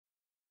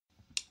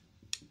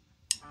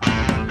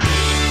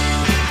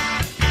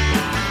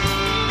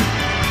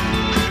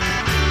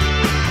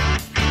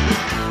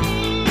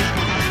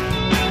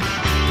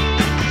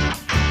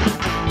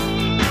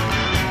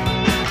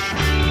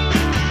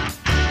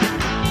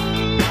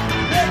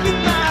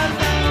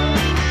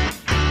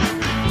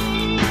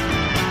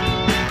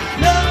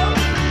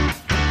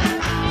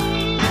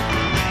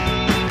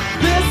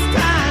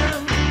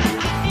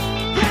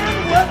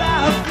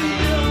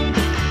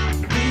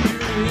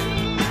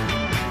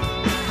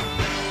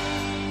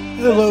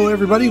Hello,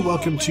 everybody.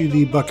 Welcome to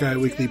the Buckeye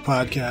Weekly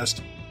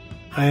podcast.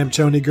 I am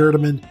Tony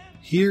Gerdeman,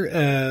 here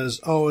as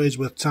always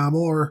with Tom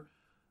Orr.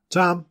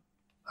 Tom,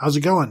 how's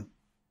it going?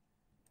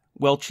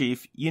 Well,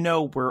 Chief, you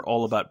know we're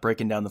all about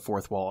breaking down the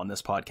fourth wall on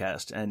this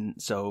podcast,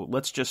 and so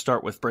let's just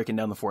start with breaking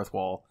down the fourth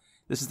wall.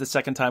 This is the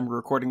second time we're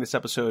recording this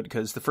episode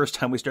because the first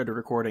time we started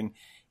recording,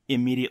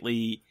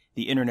 immediately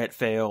the internet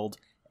failed,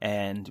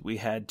 and we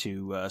had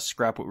to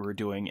scrap what we were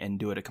doing and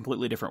do it a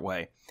completely different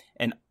way.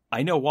 And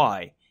I know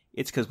why.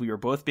 It's because we were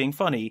both being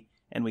funny,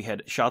 and we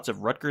had shots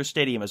of Rutgers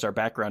Stadium as our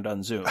background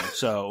on Zoom.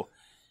 So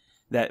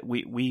that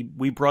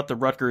we brought the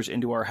Rutgers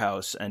into our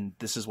house, and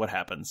this is what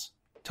happens.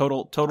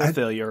 Total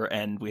failure,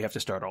 and we have to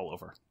start all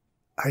over.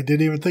 I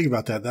didn't even think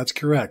about that. That's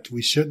correct.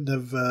 We shouldn't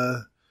have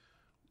done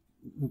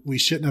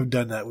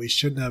that. We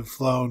shouldn't have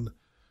flown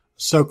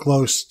so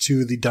close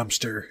to the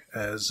dumpster,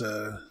 as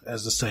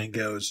the saying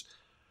goes.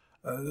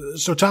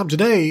 So, Tom,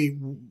 today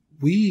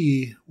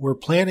we were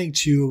planning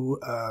to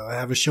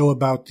have a show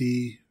about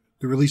the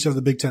release of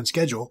the Big Ten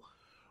schedule,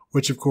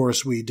 which, of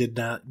course, we did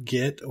not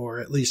get, or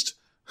at least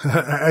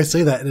I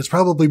say that, and it's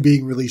probably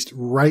being released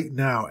right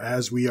now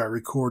as we are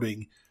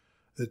recording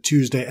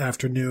Tuesday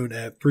afternoon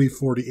at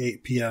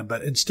 3:48 p.m.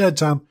 But instead,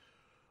 Tom,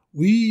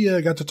 we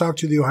got to talk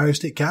to the Ohio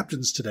State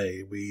captains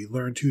today. We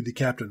learned who the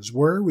captains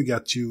were. We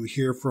got to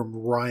hear from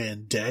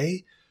Ryan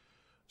Day.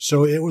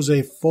 So it was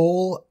a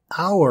full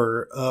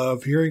hour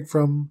of hearing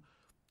from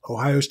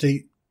Ohio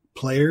State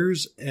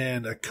players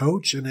and a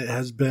coach, and it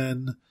has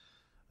been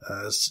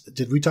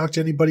did we talk to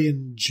anybody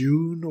in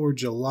June or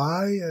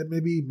July?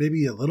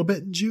 Maybe a little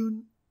bit in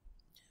June?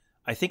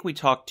 I think we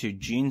talked to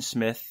Gene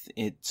Smith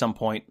at some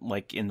point,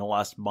 like in the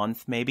last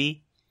month,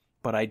 maybe.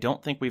 But I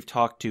don't think we've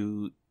talked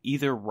to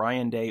either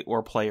Ryan Day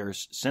or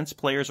players since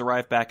players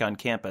arrived back on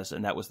campus,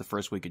 and that was the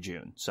first week of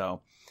June.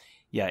 So,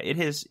 yeah, it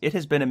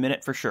has been a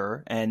minute for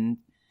sure, and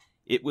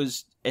it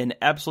was an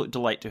absolute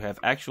delight to have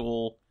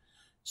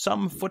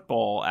some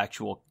football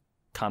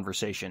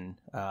conversation.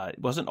 It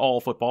wasn't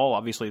all football.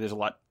 Obviously, there's a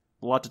lot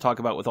to talk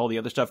about with all the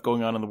other stuff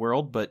going on in the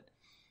world, but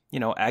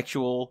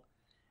actual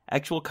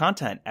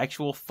content,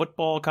 actual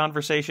football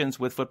conversations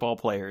with football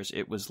players.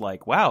 It was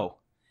like, wow,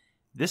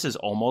 this is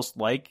almost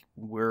like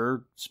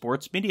we're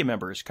sports media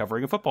members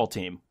covering a football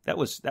team. That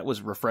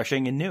was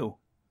refreshing and new.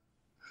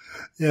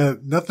 Yeah,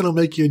 nothing will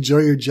make you enjoy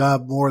your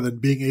job more than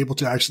being able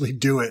to actually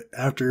do it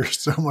after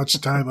so much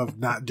time of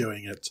not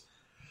doing it.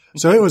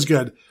 So it was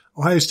good.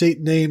 Ohio State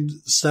named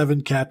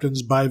 7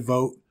 captains by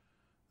vote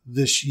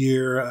this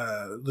year.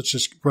 Let's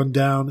just run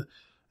down.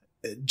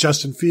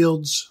 Justin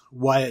Fields,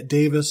 Wyatt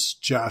Davis,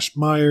 Josh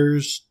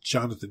Myers,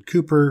 Jonathan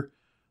Cooper,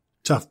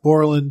 Tuf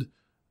Borland,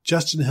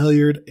 Justin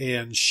Hilliard,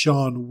 and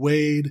Sean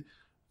Wade.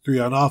 3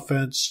 on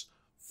offense,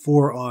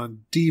 4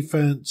 on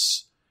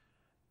defense.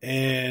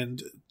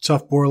 And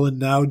Tuf Borland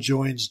now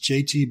joins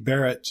JT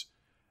Barrett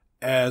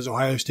as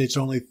Ohio State's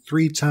only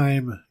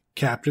 3-time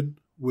captain,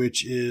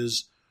 which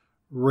is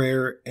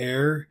rare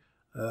air.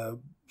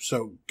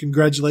 So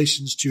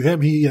congratulations to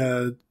him. He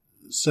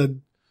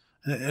said,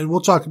 and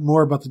we'll talk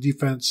more about the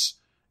defense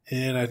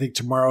in, I think,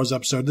 tomorrow's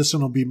episode. This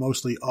one will be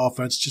mostly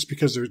offense just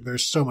because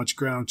there's so much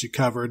ground to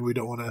cover and we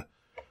don't want to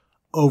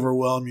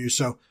overwhelm you.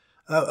 So,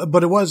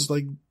 but it was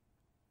like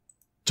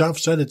Tuf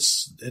said,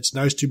 it's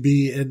nice to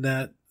be in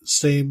that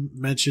same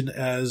mention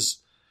as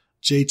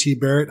JT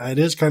Barrett. It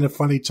is kind of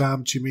funny,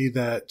 Tom, to me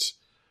that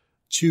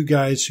 2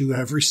 guys who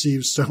have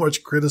received so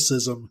much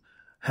criticism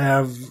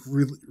have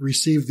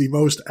received the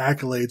most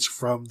accolades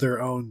from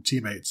their own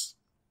teammates.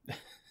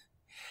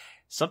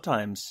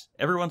 Sometimes,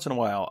 every once in a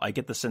while, I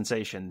get the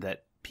sensation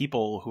that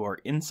people who are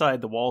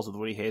inside the walls of the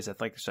Woody Hayes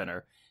Athletic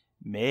Center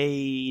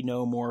may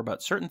know more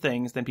about certain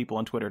things than people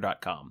on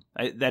Twitter.com.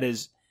 That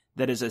is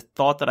a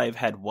thought that I've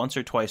had once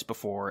or twice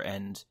before,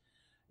 and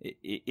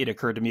it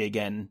occurred to me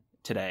again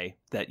today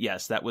that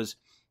yes, that was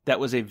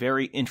a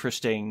very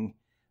interesting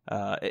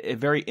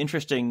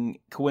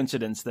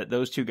coincidence that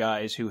those 2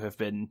 guys who have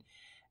been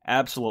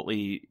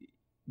absolutely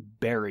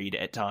buried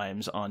at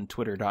times on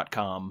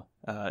Twitter.com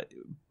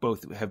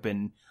both have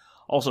been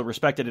also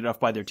respected enough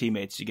by their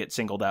teammates to get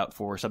singled out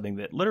for something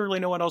that literally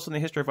no one else in the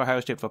history of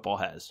Ohio State football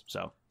has.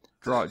 So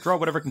draw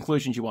whatever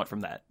conclusions you want from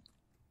that.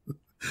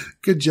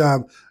 Good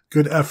job.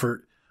 Good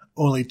effort.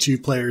 Only 2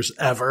 players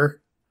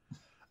ever.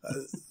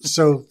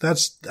 So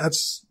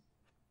that's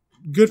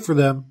good for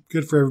them.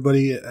 Good for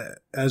everybody.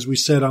 As we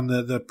said on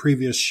the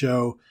previous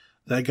show,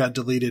 that got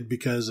deleted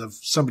because of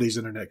somebody's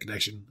internet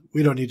connection.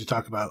 We don't need to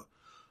talk about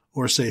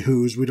or say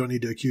whose. We don't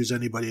need to accuse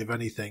anybody of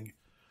anything.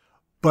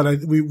 But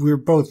we're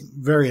both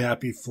very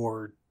happy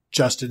for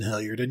Justin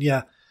Hilliard. And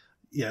yeah,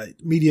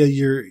 media,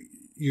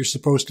 you're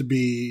supposed to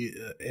be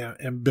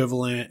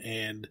ambivalent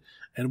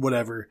and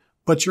whatever,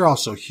 but you're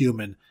also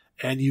human.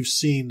 And you've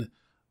seen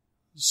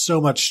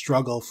so much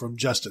struggle from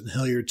Justin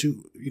Hilliard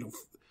to,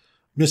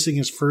 missing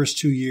his first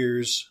 2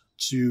 years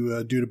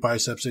due to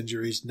biceps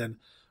injuries, and then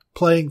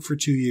playing for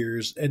 2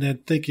 years, and then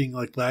thinking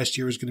like last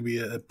year was going to be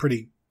a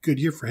pretty good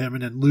year for him,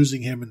 and then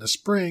losing him in the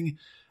spring,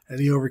 and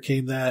he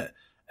overcame that.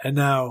 And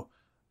now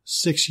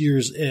 6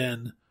 years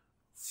in,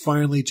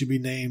 finally to be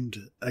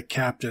named a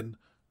captain,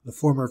 the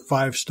former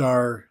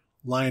 5-star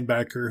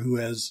linebacker who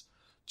has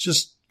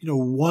just,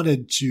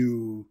 wanted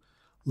to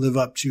live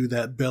up to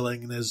that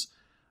billing and has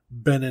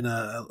been in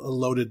a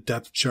loaded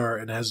depth chart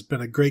and has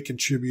been a great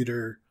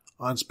contributor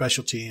on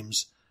special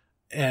teams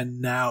and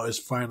now is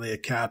finally a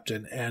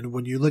captain. And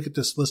when you look at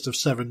this list of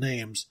 7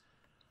 names,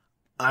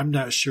 I'm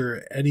not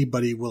sure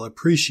anybody will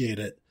appreciate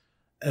it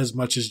as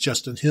much as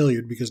Justin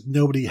Hilliard because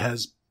nobody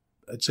has,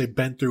 I'd say,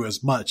 been through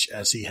as much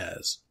as he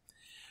has.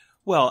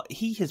 Well,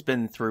 he has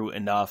been through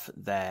enough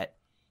that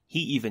he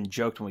even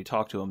joked when we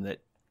talked to him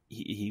that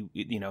he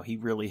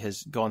really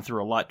has gone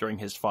through a lot during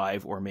his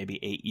 5 or maybe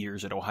 8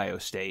 years at Ohio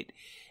State.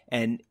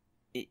 And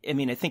I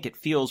mean, I think it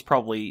feels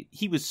probably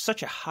he was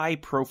such a high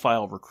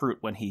profile recruit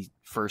when he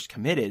first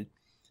committed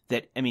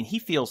that, I mean, he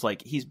feels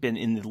like he's been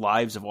in the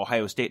lives of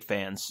Ohio State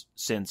fans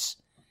since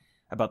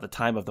about the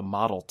time of the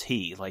Model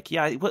T. Like,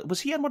 yeah,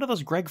 was he on one of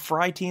those Greg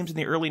Fry teams in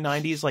the early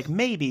 90s? Like,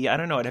 maybe, I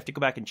don't know. I'd have to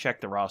go back and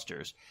check the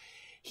rosters.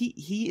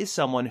 He is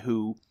someone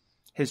who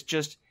has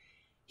just,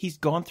 he's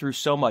gone through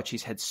so much.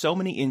 He's had so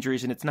many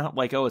injuries, and it's not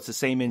like, oh, it's the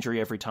same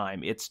injury every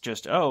time. It's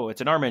just, oh,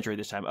 it's an arm injury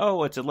this time.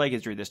 Oh, it's a leg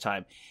injury this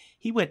time.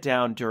 He went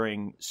down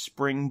during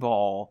spring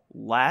ball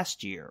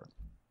last year,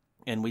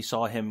 and we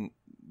saw him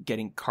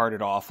getting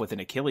carted off with an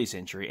Achilles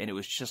injury, and it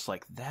was just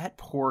like, that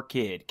poor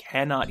kid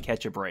cannot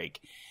catch a break.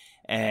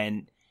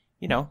 And,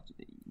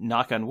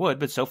 knock on wood,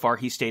 but so far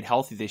he's stayed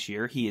healthy this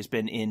year. He's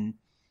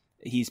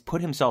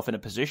put himself in a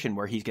position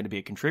where he's going to be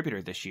a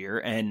contributor this year,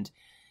 and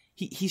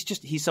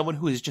he's someone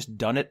who has just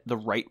done it the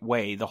right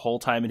way the whole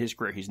time in his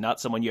career. He's not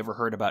someone you ever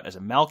heard about as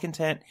a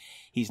malcontent.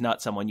 He's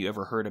not someone you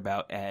ever heard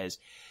about as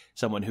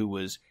someone who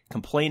was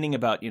complaining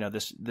about,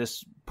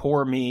 this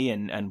poor me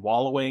and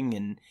wallowing,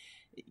 and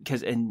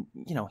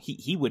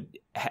he would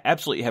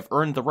absolutely have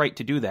earned the right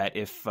to do that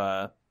if,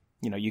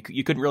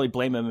 you couldn't really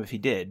blame him if he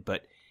did,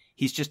 but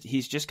he's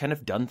just kind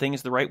of done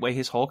things the right way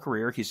his whole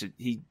career.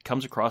 He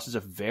comes across as a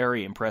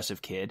very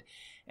impressive kid,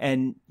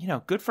 and,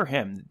 good for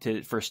him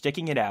for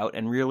sticking it out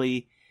and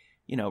really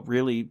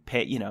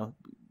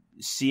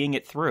seeing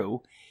it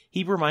through.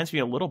 He reminds me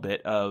a little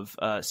bit of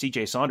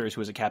C.J. Saunders, who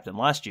was a captain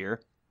last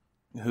year,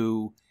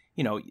 who,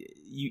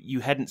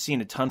 you hadn't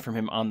seen a ton from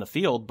him on the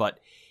field,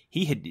 but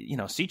he had,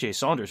 C.J.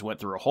 Saunders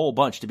went through a whole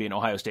bunch to be an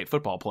Ohio State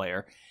football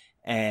player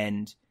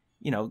and,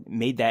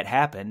 made that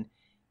happen.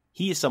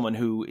 He is someone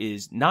who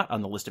is not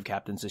on the list of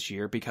captains this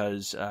year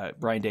because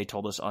Brian Day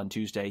told us on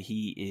Tuesday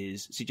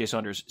C.J.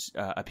 Saunders'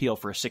 appeal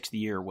for a 6th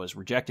year was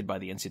rejected by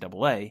the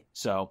NCAA.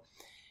 So,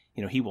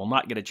 he will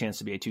not get a chance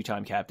to be a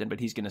 2-time captain, but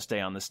he's going to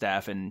stay on the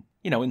staff and,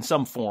 in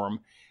some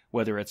form,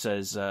 whether it's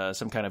as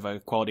some kind of a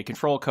quality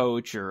control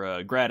coach or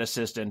a grad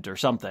assistant or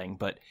something.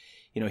 But,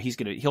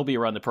 he'll be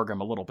around the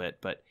program a little bit.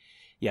 But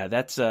yeah,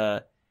 that's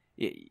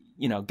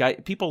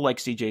people like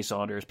C.J.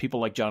 Saunders, people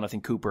like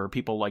Jonathan Cooper,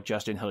 people like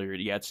Justin Hilliard.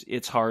 Yeah,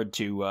 it's hard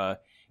to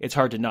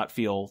not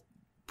feel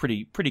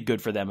pretty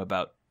good for them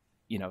about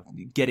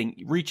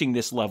reaching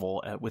this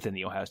level within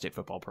the Ohio State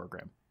football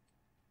program.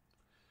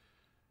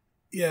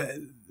 Yeah,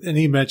 and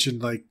he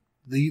mentioned like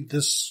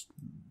these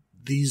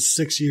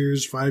 6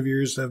 years, 5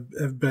 years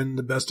have been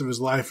the best of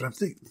his life, and I'm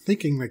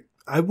thinking like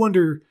I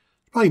wonder.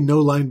 Probably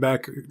no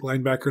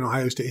linebacker in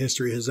Ohio State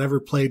history has ever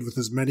played with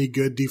as many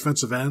good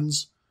defensive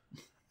ends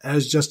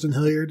as Justin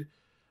Hilliard,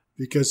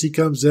 because he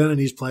comes in and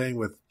he's playing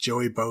with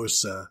Joey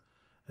Bosa,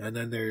 and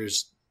then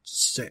there's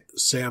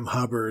Sam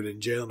Hubbard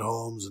and Jalen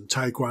Holmes and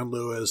Tyquan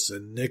Lewis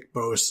and Nick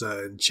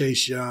Bosa and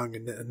Chase Young,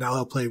 and now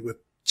he'll play with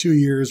 2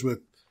 years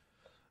with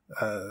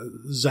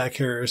Zach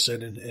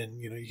Harrison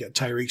and you got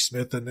Tyreek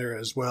Smith in there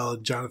as well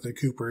and Jonathan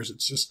Cooper.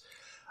 It's just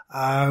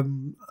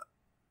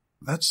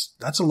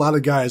that's a lot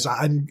of guys.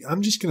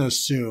 I'm just going to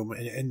assume,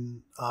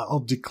 and I'll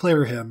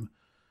declare him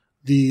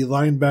the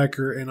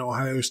linebacker in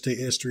Ohio State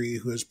history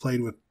who has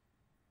played with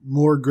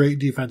more great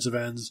defensive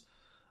ends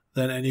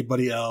than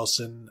anybody else.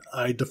 And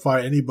I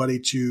defy anybody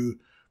to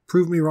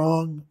prove me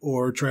wrong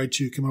or try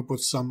to come up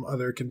with some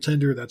other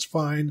contender. That's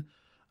fine.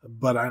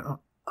 But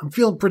I'm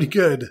feeling pretty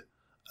good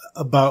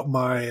about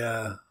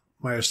my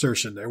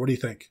assertion there. What do you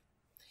think?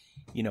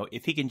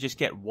 If he can just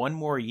get one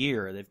more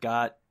year, they've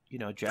got,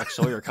 Jack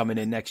Sawyer coming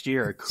in next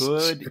year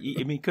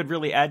could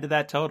really add to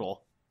that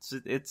total.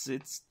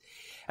 It's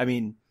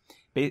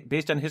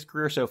based on his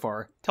career so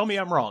far, tell me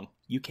I'm wrong.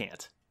 You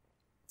can't.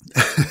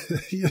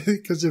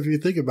 Because if you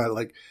think about it,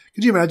 like,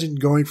 could you imagine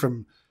going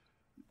from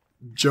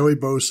Joey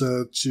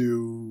Bosa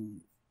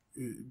to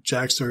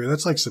Jack Sawyer?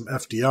 That's like some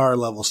FDR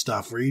level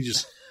stuff where you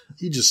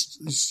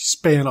just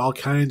span all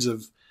kinds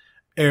of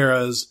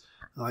eras.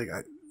 Like,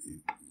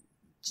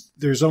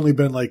 there's only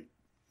been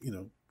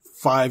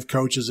 5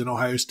 coaches in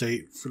Ohio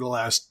State for the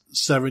last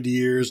 70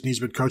 years, and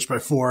he's been coached by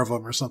 4 of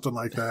them or something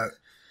like that.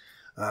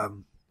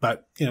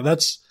 But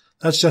that's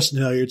Justin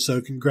Hilliard. So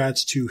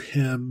congrats to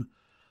him.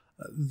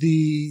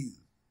 The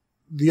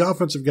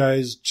offensive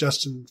guys,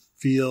 Justin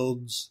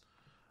Fields,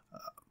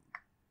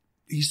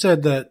 he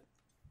said that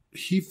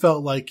he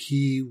felt like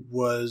he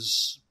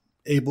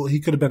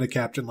could have been a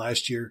captain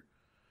last year.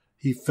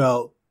 He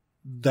felt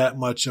that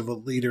much of a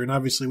leader. And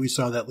obviously we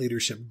saw that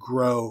leadership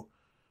grow.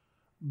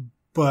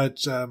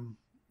 But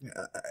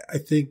I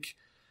think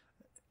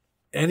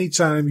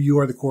anytime you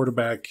are the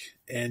quarterback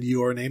and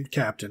you are named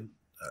captain,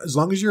 as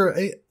long as you're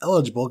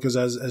eligible, because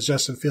as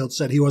Justin Fields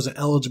said, he wasn't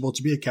eligible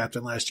to be a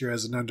captain last year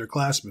as an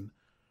underclassman.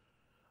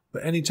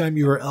 But anytime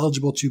you are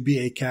eligible to be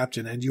a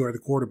captain and you are the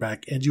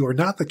quarterback and you are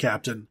not the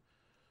captain,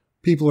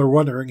 people are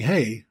wondering,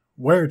 hey,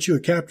 why aren't you a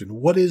captain?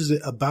 What is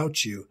it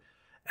about you?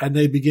 And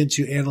they begin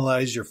to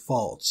analyze your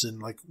faults.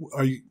 And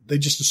they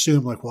just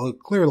assume like, well,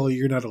 clearly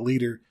you're not a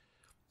leader.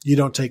 You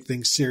don't take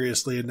things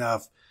seriously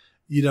enough.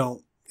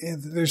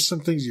 There's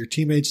some things your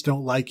teammates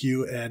don't like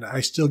you. And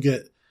I still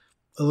get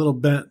a little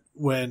bent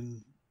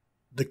when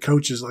the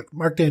coaches, like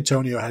Mark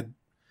D'Antonio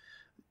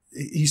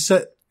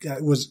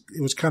it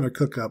was Connor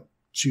Cook up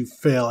to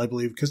fail, I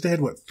believe, because they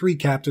had 3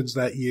 captains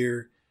that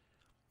year,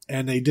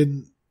 and they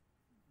didn't.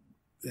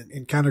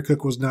 And Connor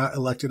Cook was not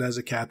elected as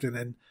a captain,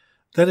 and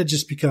then it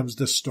just becomes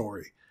this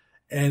story,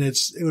 and it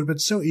would have been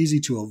so easy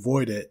to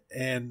avoid it.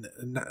 And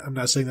I'm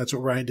not saying that's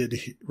what Ryan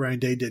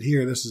Day did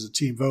here. This is a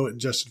team vote, and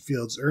Justin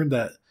Fields earned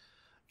that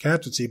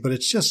captaincy, but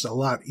it's just a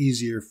lot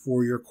easier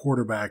for your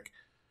quarterback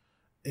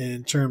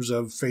in terms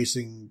of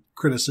facing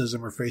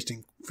criticism or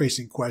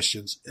facing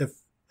questions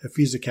if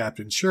he's a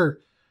captain. Sure.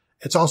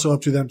 It's also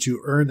up to them to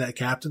earn that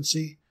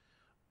captaincy,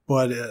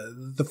 but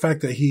the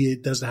fact that he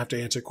doesn't have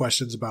to answer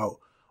questions about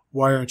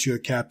why aren't you a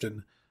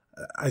captain,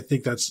 I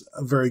think that's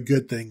a very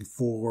good thing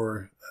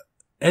for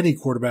any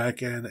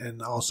quarterback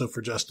and also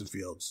for Justin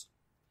Fields.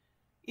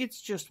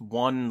 It's just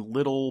one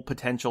little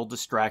potential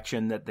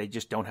distraction that they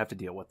just don't have to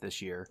deal with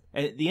this year.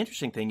 And the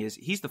interesting thing is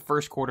he's the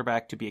first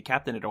quarterback to be a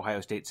captain at Ohio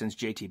State since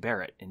J.T.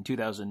 Barrett. In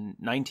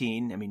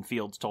 2019,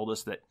 Fields told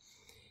us that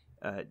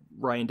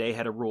Ryan Day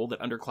had a rule that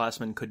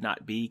underclassmen could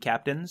not be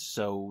captains,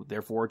 so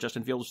therefore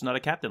Justin Fields was not a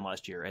captain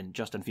last year. And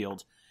Justin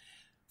Fields,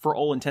 for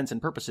all intents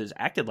and purposes,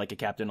 acted like a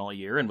captain all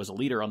year and was a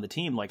leader on the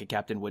team like a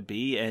captain would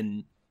be.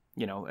 And,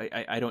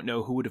 I don't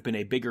know who would have been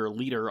a bigger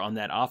leader on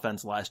that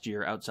offense last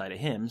year outside of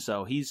him.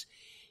 So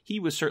he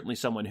was certainly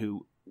someone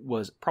who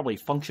was probably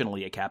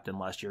functionally a captain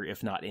last year,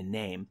 if not in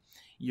name.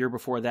 Year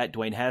before that,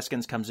 Dwayne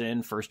Haskins comes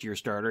in, first-year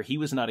starter. He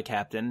was not a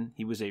captain.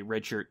 He was a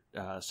redshirt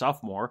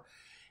sophomore.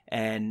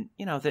 And,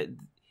 that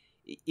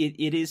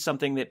it is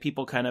something that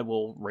people kind of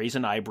will raise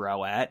an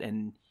eyebrow at.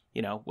 And,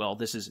 well,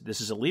 this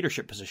is a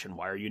leadership position.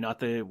 Why are you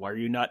not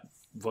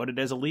voted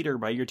as a leader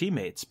by your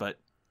teammates? But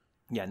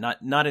yeah,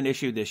 not an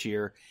issue this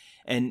year.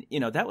 And,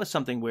 that was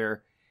something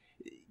where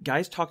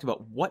guys talked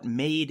about what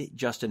made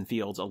Justin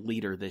Fields a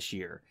leader this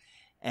year.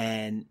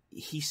 And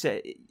he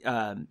said,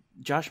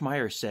 Josh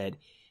Myers said,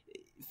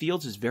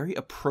 Fields is very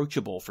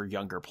approachable for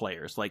younger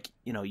players. Like,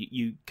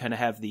 you kind of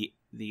have the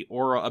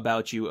aura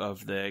about you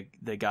of the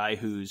guy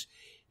who's,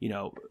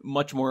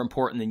 much more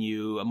important than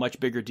you, a much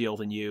bigger deal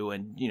than you.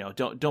 And,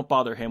 don't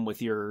bother him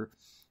with your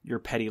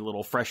petty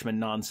little freshman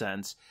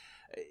nonsense.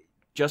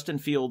 Justin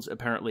Fields,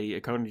 apparently,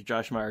 according to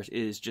Josh Myers,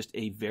 is just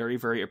a very,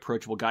 very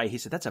approachable guy. He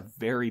said that's a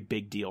very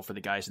big deal for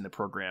the guys in the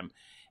program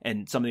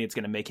and something that's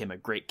going to make him a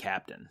great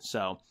captain.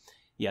 So,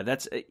 yeah,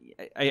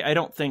 I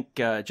don't think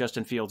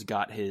Justin Fields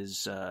got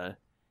his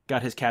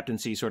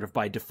captaincy sort of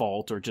by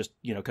default or just,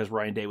 because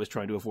Ryan Day was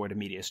trying to avoid a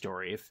media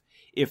story.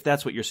 If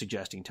that's what you're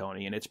suggesting,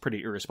 Tony, and it's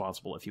pretty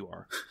irresponsible if you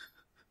are.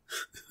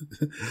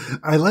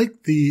 I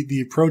like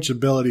the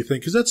approachability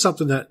thing because that's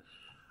something that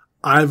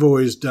I've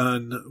always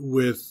done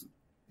with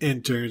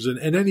interns, and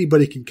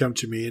anybody can come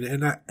to me,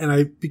 and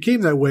I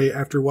became that way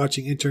after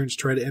watching interns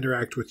try to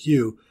interact with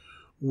you,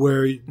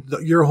 where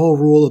your whole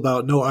rule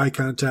about no eye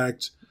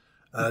contact,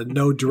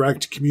 no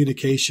direct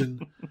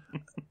communication,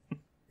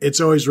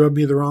 it's always rubbed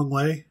me the wrong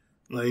way.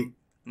 Like,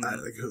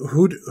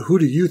 who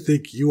do you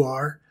think you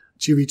are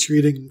to be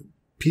treating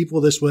people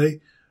this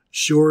way?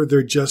 Sure,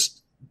 they're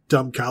just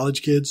dumb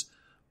college kids,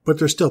 but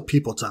they're still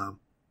people,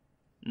 Tom.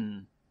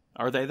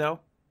 Are they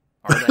though?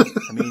 Are they?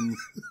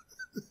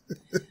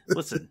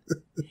 Listen,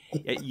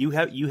 you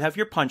have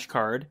your punch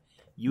card.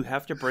 You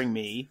have to bring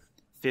me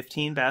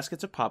 15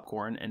 baskets of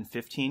popcorn and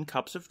 15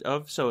 cups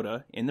of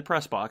soda in the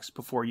press box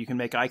before you can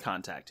make eye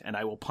contact. And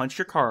I will punch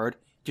your card.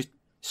 Just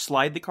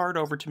slide the card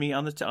over to me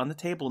on the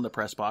table in the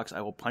press box.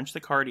 I will punch the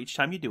card each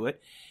time you do it.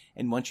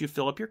 And once you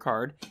fill up your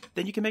card,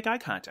 then you can make eye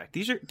contact.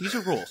 These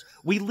are rules.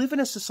 We live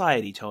in a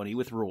society, Tony,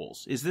 with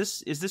rules. Is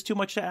this too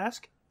much to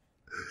ask?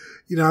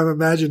 I'm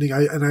imagining.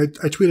 I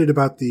tweeted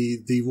about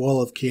the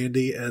wall of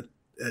candy at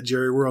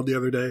Jerry World the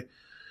other day,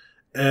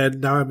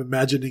 and now I'm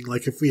imagining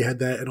like if we had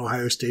that in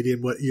Ohio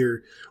Stadium, what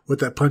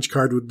that punch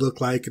card would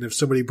look like, and if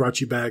somebody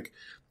brought you back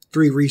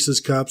 3 Reese's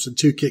cups and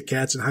 2 Kit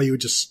Kats, and how you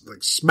would just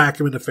like smack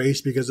them in the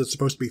face because it's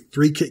supposed to be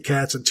 3 Kit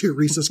Kats and 2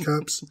 Reese's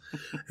cups,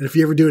 and if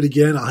you ever do it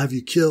again, I'll have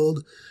you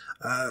killed.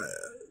 Now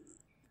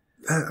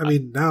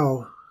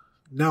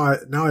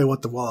I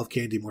want the wall of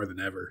candy more than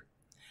ever.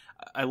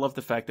 I love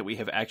the fact that we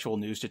have actual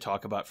news to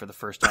talk about for the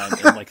first time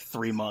in like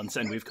 3 months,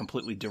 and we've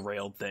completely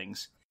derailed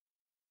things.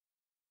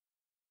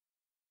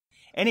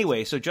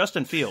 Anyway, so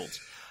Justin Fields,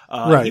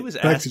 Right. He was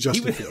Back asked, to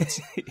Justin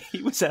Fields.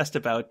 He was asked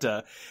about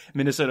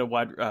Minnesota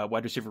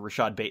wide receiver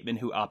Rashad Bateman,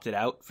 who opted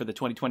out for the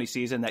 2020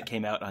 season. That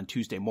came out on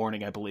Tuesday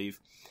morning, I believe.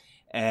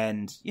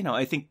 And,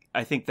 I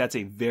think that's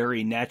a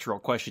very natural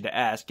question to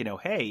ask.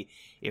 Hey,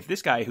 if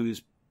this guy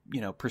who's,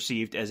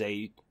 perceived as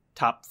a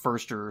top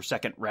first or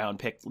second round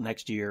pick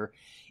next year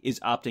is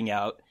opting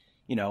out,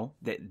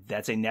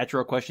 that's a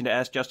natural question to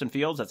ask Justin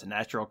Fields. That's a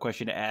natural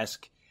question to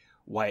ask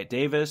Wyatt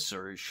Davis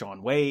or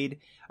Shaun Wade.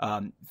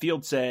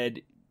 Fields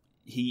said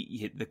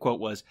the quote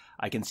was,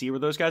 "I can see where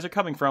those guys are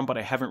coming from, but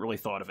I haven't really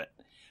thought of it."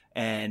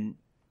 And,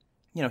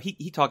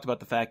 he talked about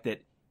the fact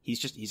that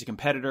he's a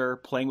competitor.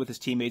 Playing with his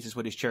teammates is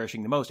what he's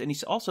cherishing the most. And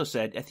he also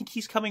said, I think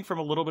he's coming from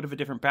a little bit of a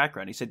different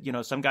background. He said,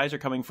 some guys are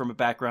coming from a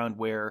background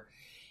where,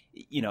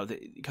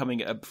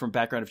 coming from a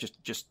background of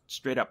just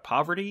straight up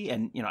poverty.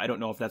 And, I don't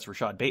know if that's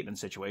Rashad Bateman's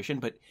situation,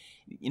 but,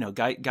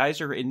 guys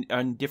are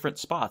in different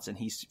spots. And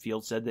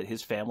Fields said that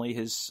his family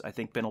has, I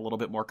think, been a little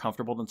bit more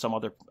comfortable than some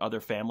other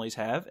families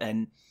have.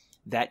 And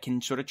that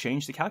can sort of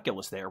change the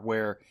calculus there,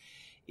 where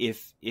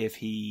if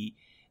he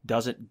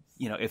doesn't,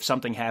 if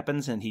something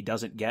happens and he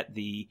doesn't get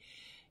the,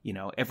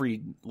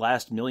 every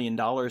last $1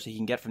 million he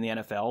can get from the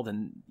NFL,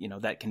 then,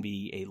 that can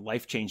be a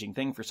life-changing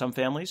thing for some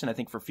families. And I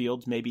think for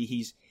Fields,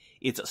 maybe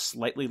it's a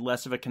slightly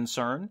less of a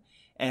concern.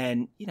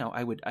 And,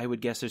 I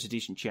would guess there's a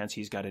decent chance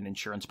he's got an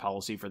insurance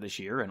policy for this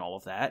year and all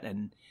of that.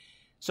 And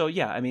so,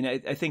 yeah, I mean,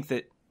 I think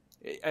that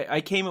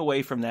I came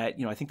away from that,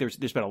 I think there's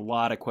been a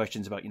lot of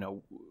questions about,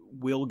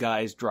 will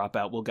guys drop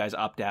out? Will guys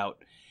opt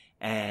out?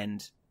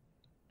 And,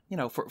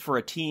 for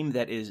a team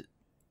that is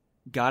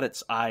got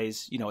its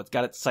eyes, it's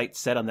got its sights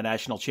set on the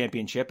national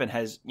championship and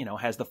has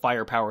the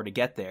firepower to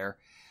get there,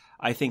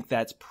 I think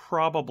that's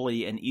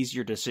probably an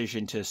easier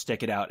decision to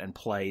stick it out and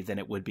play than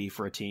it would be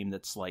for a team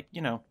that's like,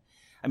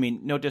 I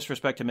mean, no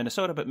disrespect to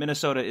Minnesota, but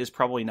Minnesota is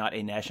probably not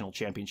a national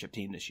championship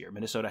team this year.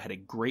 Minnesota had a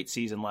great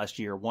season last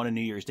year, won a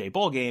New Year's Day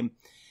bowl game,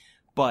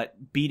 but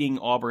beating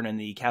Auburn in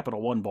the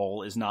Capital One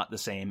Bowl is not the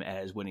same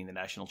as winning the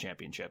national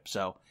championship.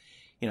 So,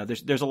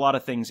 there's a lot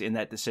of things in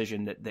that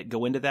decision that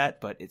go into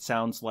that, but it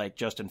sounds like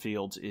Justin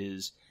Fields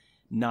is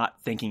not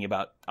thinking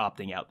about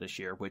opting out this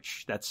year,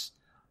 which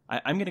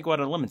I'm going to go out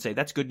on a limb and say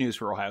that's good news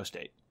for Ohio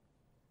State.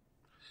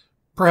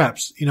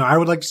 Perhaps. I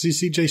would like to see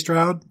C.J.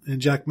 Stroud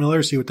and Jack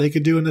Miller, see what they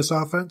could do in this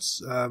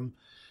offense,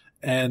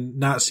 and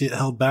not see it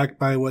held back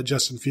by what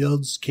Justin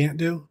Fields can't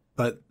do,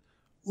 but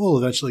we'll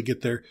eventually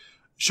get there.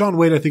 Shaun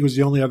Wade, I think, was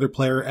the only other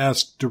player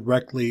asked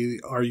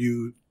directly,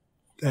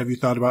 have you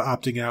thought about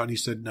opting out? And he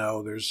said,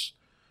 no, there's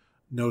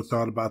no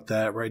thought about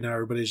that. Right now,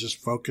 everybody's just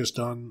focused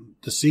on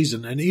the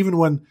season. And even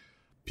when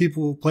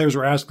players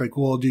were asked, like,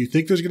 well, do you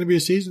think there's going to be a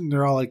season?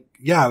 They're all like,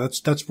 yeah,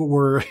 that's what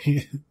we're,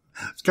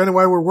 it's kind of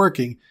why we're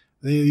working.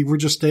 We're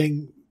just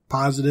staying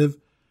positive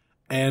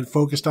and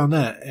focused on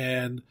that.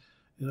 And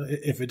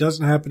if it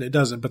doesn't happen, it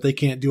doesn't, but they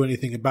can't do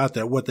anything about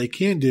that. What they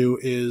can do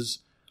is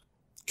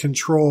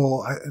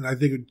control. And I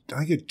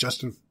think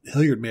Justin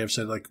Hilliard may have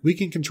said, like, we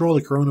can control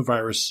the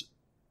coronavirus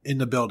in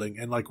the building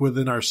and like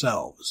within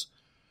ourselves.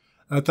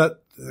 I thought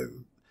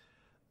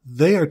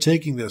they are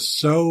taking this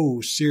so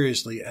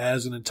seriously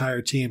as an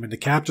entire team, and the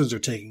captains are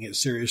taking it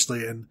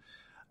seriously. And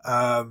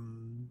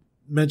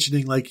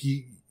mentioning like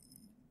you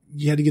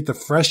had to get the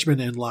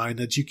freshmen in line,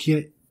 that you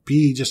can't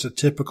be just a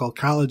typical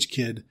college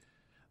kid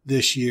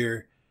this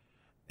year.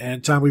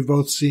 And Tom, we've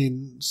both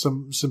seen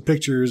some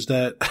pictures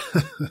that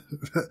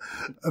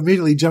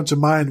immediately jump to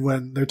mind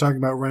when they're talking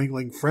about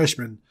wrangling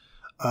freshmen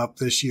up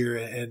this year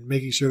and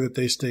making sure that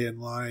they stay in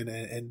line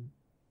and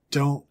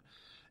don't.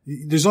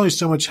 There's only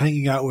so much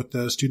hanging out with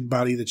the student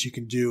body that you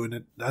can do,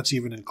 and that's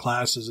even in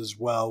classes as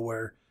well,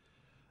 where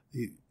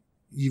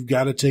you've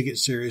got to take it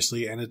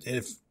seriously. And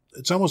if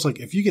it's almost like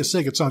if you get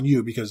sick, it's on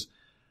you, because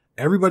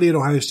everybody at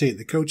Ohio State,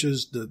 the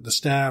coaches, the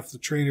staff, the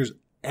trainers,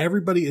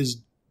 everybody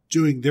is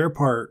doing their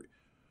part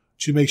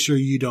to make sure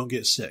you don't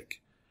get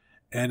sick.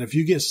 And if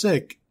you get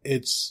sick,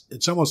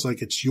 it's almost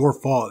like it's your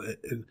fault.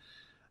 And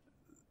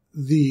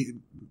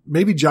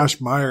maybe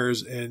Josh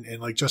Myers and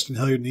like Justin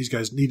Hilliard and these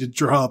guys need to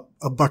draw up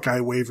a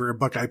Buckeye waiver, a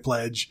Buckeye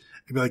pledge,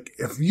 and be like,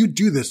 if you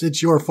do this,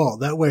 it's your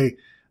fault. That way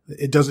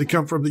it doesn't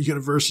come from the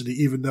university,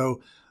 even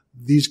though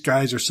these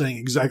guys are saying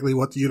exactly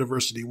what the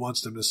university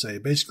wants them to say.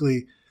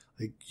 Basically,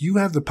 like, you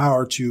have the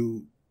power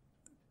to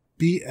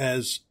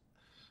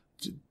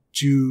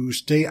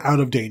stay out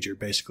of danger.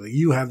 Basically,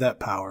 you have that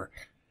power.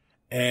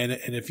 And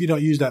if you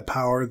don't use that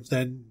power,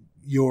 then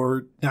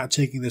you're not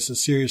taking this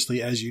as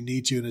seriously as you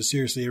need to and as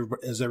seriously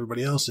as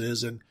everybody else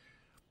is. And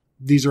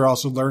these are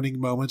also learning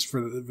moments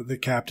for the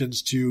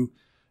captains to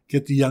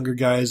get the younger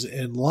guys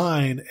in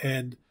line.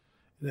 And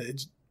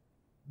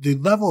the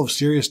level of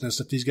seriousness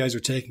that these guys are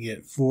taking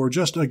it for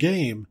just a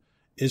game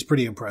is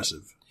pretty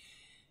impressive.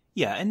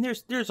 Yeah, and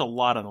there's a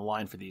lot on the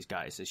line for these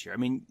guys this year. I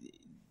mean,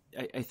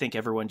 I think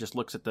everyone just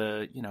looks at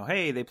the,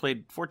 hey, they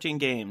played 14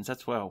 games.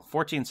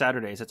 14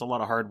 Saturdays. That's a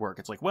lot of hard work.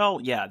 It's like, well,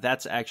 yeah,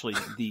 that's actually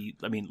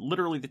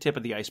literally the tip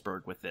of the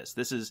iceberg with this.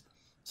 This is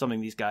something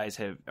these guys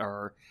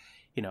are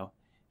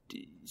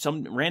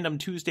some random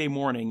Tuesday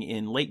morning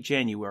in late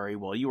January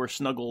while you are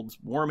snuggled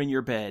warm in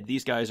your bed,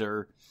 these guys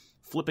are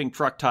flipping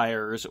truck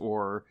tires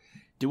or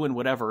doing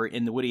whatever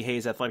in the Woody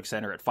Hayes Athletic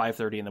Center at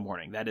 5:30 in the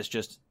morning. That's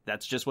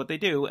just what they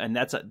do, and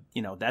that's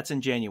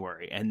in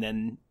January, and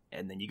then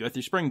you go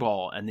through spring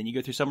ball, and then you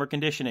go through summer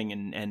conditioning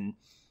and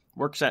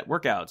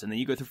workouts, and then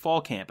you go through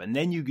fall camp, and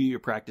then you do your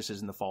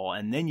practices in the fall,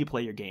 and then you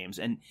play your games,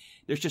 and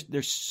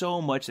there's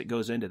so much that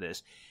goes into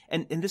this,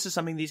 and this is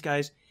something these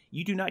guys,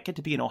 you do not get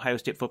to be an Ohio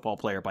State football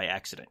player by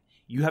accident.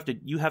 You have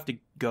to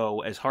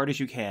go as hard as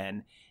you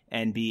can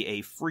and be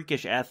a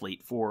freakish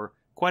athlete for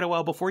quite a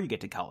while before you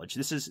get to college.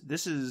 This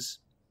is,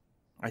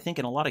 I think,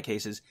 in a lot of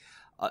cases,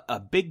 a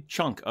big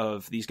chunk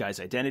of these guys'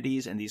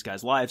 identities and these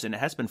guys' lives, and it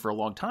has been for a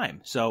long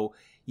time. So,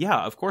 yeah,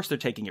 of course they're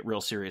taking it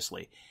real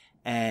seriously.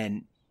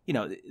 And,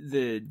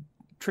 the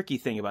tricky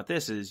thing about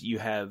this is you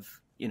have,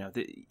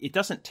 it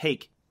doesn't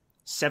take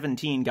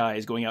 17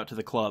 guys going out to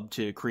the club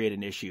to create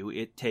an issue.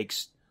 It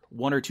takes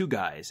one or two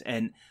guys.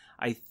 And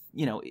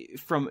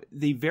from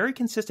the very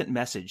consistent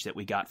message that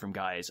we got from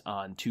guys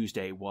on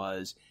Tuesday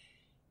was,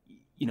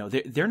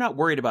 they're not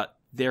worried about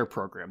their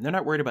program. They're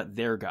not worried about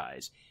their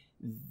guys.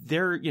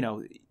 They're,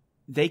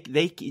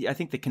 I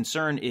think the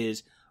concern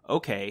is,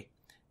 okay,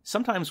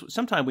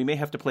 sometime we may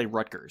have to play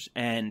Rutgers,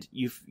 and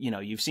you've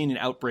seen an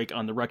outbreak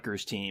on the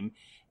Rutgers team,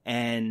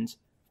 and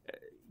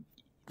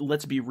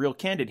let's be real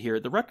candid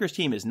here. The Rutgers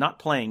team is not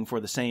playing for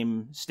the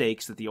same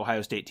stakes that the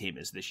Ohio State team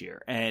is this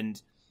year.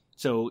 And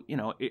so,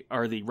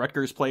 are the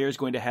Rutgers players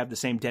going to have the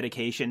same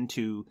dedication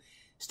to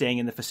staying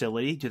in the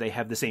facility? Do they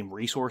have the same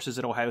resources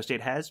that Ohio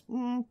State has?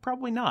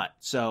 Probably not.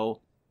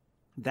 So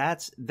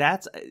that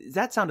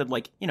sounded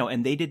like,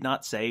 and they did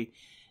not say,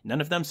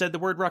 none of them said the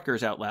word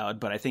Rutgers out loud,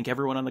 but I think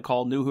everyone on the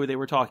call knew who they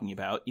were talking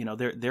about.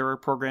 There are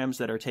programs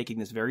that are taking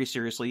this very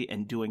seriously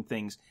and doing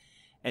things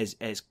as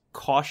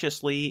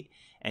cautiously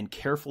and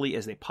carefully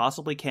as they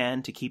possibly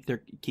can to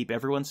keep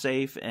everyone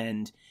safe,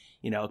 and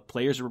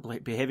players are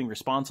behaving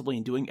responsibly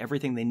and doing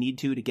everything they need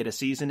to get a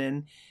season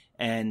in.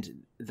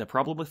 And the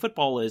problem with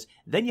football is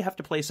then you have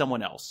to play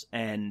someone else,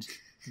 and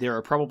there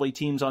are probably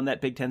teams on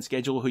that Big Ten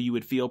schedule who you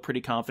would feel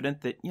pretty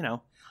confident that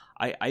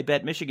I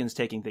bet Michigan's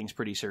taking things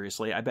pretty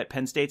seriously. I bet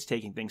Penn State's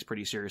taking things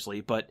pretty seriously.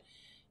 But,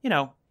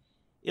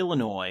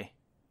 Illinois,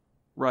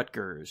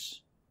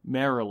 Rutgers,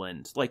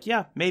 Maryland,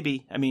 yeah,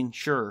 maybe. I mean,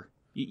 sure.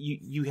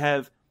 You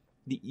have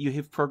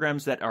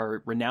programs that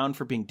are renowned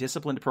for being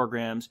disciplined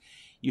programs.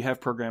 You have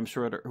programs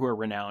who are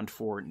renowned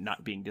for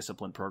not being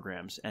disciplined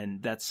programs.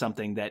 And that's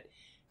something that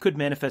could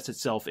manifest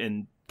itself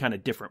in kind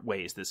of different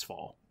ways this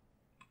fall.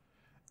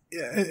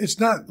 Yeah, it's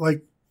not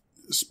like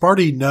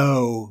Sparty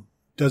No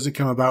doesn't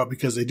come about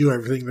because they do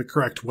everything the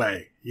correct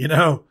way.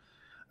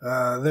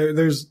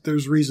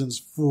 There's reasons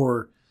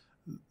for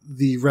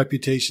the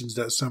reputations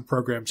that some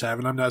programs have.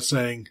 And I'm not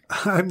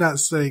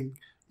saying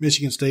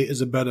Michigan State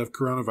is a bed of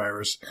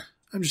coronavirus.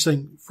 I'm just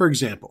saying, for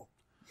example,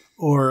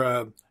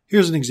 or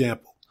here's an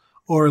example,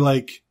 or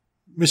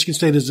Michigan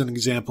State is an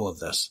example of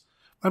this.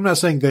 I'm not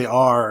saying they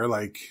are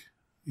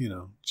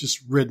just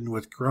ridden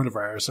with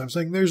coronavirus. I'm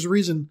saying there's a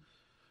reason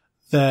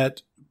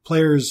that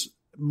players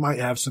might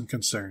have some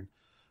concern.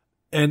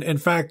 And in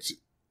fact,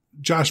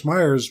 Josh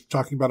Myers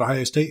talking about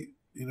Ohio State,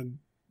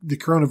 the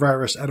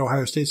coronavirus at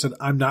Ohio State said,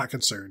 I'm not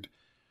concerned.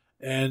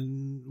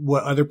 And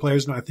what other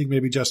players, and I think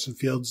maybe Justin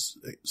Fields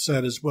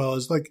said as well,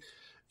 is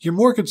you're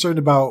more concerned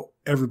about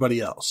everybody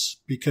else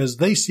because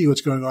they see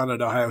what's going on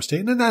at Ohio State.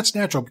 And then that's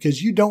natural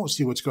because you don't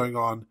see what's going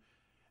on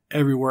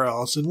everywhere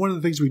else. And one of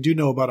the things we do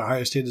know about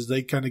Ohio State is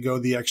they kind of go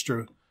the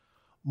extra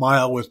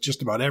mile with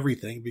just about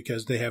everything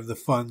because they have the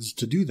funds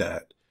to do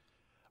that.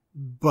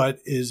 But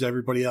is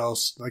everybody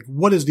else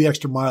what is the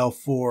extra mile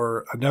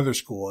for another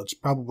school? It's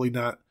probably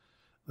not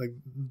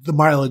the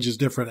mileage is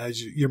different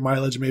as your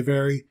mileage may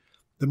vary.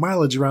 The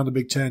mileage around the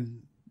Big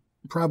Ten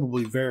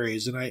probably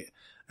varies. And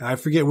I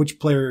forget which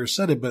player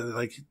said it,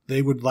 but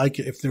they would like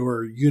it if there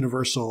were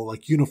universal,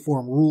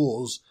 uniform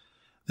rules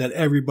that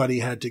everybody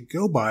had to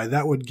go by.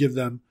 That would give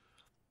them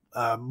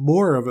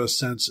more of a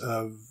sense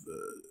of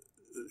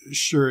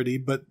surety,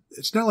 but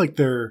it's not like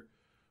they're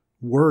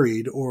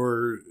worried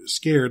or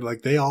scared.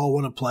 They all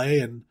want to play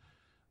and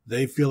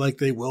they feel like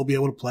they will be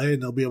able to play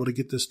and they'll be able to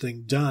get this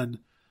thing done.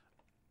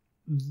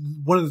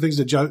 One of the things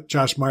that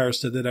Josh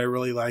Myers said that I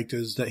really liked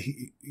is that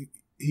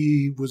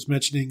he was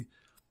mentioning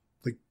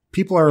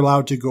people are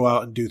allowed to go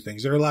out and do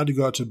things. They're allowed to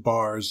go out to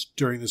bars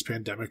during this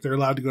pandemic. They're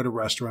allowed to go to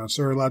restaurants.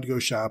 They're allowed to go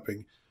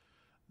shopping.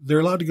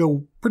 They're allowed to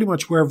go pretty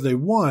much wherever they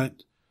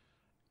want.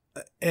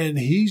 And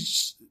he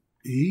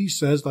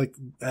says,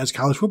 as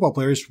college football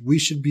players, we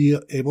should be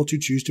able to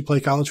choose to play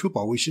college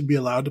football. We should be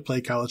allowed to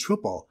play college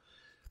football.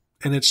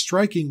 And it's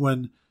striking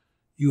when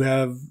you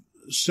have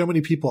so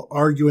many people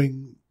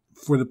arguing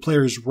for the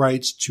players'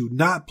 rights to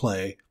not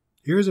play.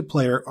 Here's a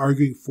player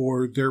arguing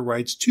for their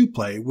rights to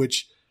play,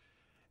 which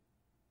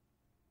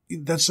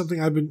that's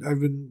something I've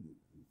been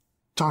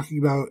talking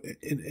about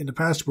in the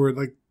past where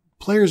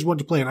players want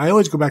to play. And I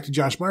always go back to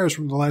Josh Myers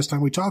from the last time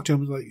we talked to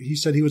him. He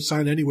said he would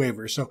sign any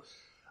waiver. So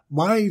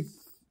my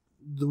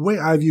the way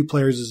I view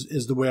players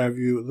is the way I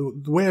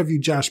view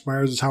Josh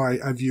Myers is how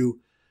I view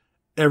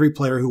every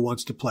player who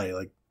wants to play.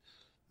 Like,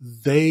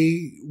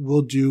 they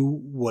will do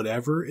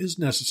whatever is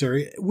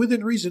necessary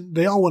within reason.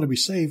 They all want to be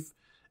safe,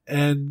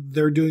 and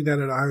they're doing that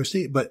at Ohio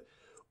State. But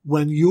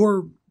when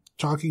you're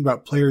talking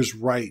about players'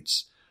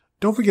 rights,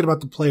 don't forget about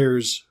the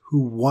players who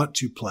want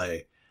to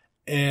play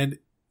and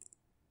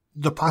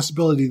the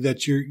possibility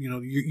that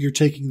you're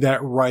taking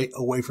that right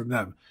away from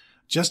them.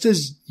 Just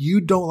as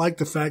you don't like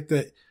the fact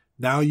that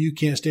now you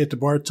can't stay at the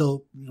bar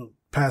till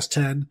past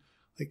 10,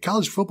 like,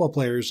 college football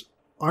players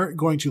aren't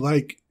going to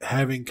like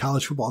having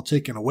college football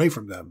taken away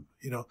from them.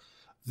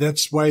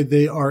 That's why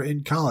they are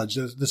in college.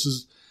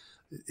 Is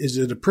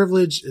it a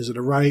privilege? Is it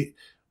a right?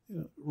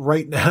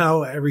 Right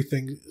now,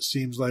 everything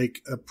seems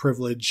like a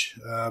privilege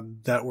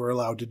that we're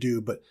allowed to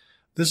do, but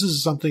this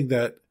is something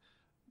that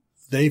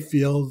they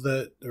feel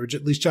that, or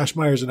at least Josh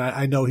Myers, and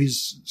I know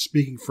he's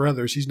speaking for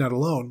others. He's not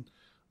alone.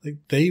 Like,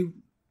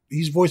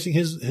 he's voicing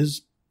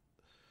his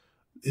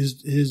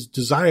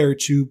desire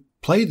to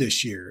play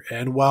this year.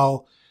 And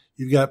while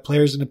you've got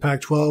players in the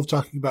Pac-12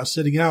 talking about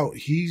sitting out,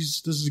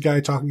 this is a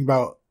guy talking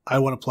about, I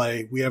want to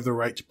play. We have the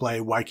right to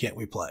play. Why can't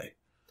we play?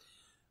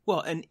 Well,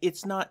 and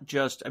it's not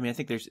just, I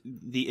think there's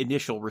the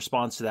initial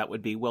response to that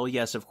would be, well,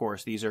 yes, of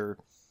course, these are,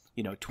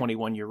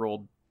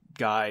 21-year-old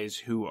guys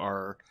who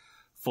are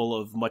full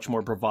of much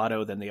more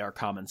bravado than they are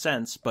common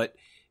sense. But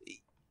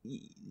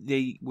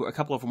a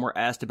couple of them were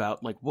asked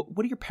about, like, what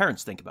do your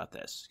parents think about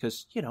this?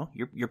 Because,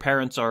 your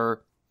parents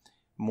are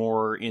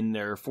more in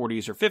their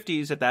 40s or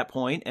 50s at that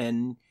point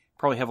and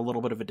probably have a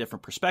little bit of a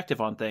different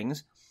perspective on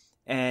things.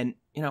 And,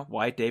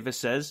 Wyatt Davis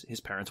says his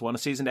parents want a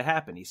season to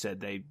happen. He said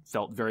they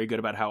felt very good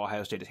about how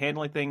Ohio State is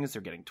handling things.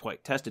 They're getting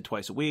tested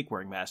twice a week,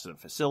 wearing masks in a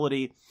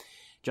facility.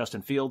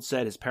 Justin Fields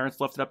said his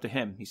parents left it up to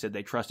him. He said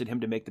they trusted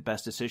him to make the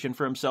best decision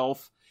for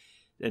himself,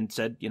 and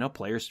said,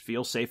 players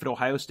feel safe at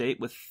Ohio State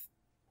with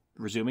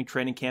resuming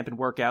training camp and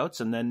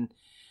workouts. And then,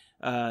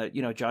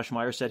 Josh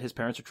Myers said his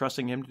parents are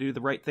trusting him to do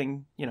the right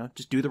thing,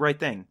 just do the right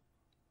thing.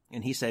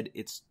 And he said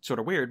it's sort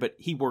of weird, but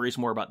he worries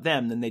more about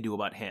them than they do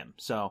about him.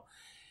 So,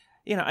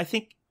 I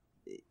think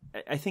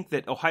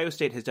that Ohio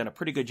State has done a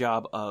pretty good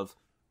job of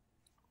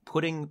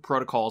putting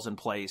protocols in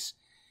place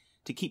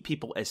to keep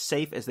people as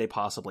safe as they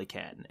possibly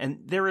can. And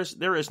there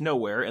is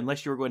nowhere,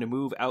 unless you're going to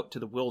move out to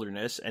the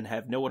wilderness and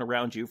have no one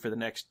around you for the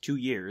next 2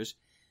 years,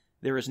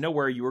 there is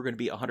nowhere you are going to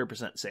be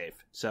 100% safe.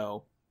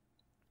 So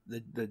the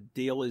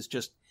deal is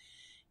just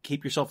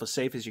keep yourself as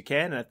safe as you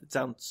can, and it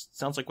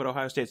sounds like what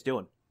Ohio State's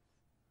doing.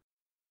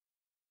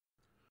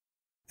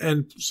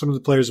 And some of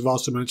the players have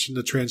also mentioned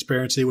the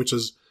transparency, which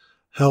has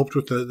helped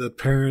with the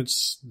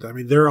parents. I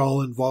mean, they're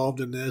all involved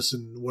in this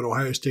and what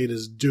Ohio State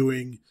is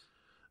doing.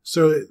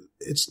 So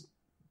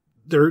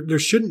there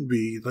shouldn't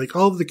be, like,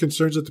 all of the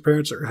concerns that the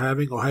parents are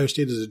having, Ohio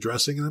State is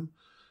addressing them.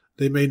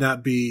 They may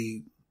not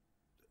be,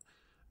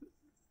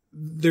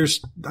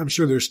 I'm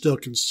sure there's still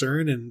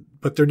concern,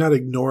 but they're not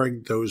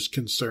ignoring those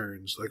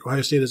concerns. Like,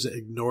 Ohio State isn't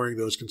ignoring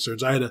those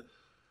concerns. I had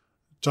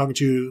talking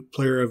to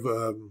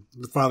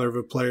the father of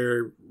a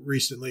player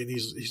recently, and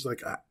he's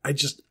like, I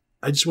just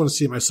want to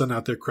see my son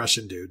out there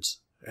crushing dudes.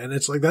 And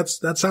it's like,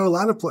 that's how a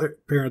lot of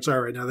parents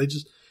are right now.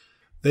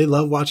 They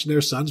love watching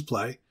their sons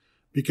play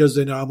because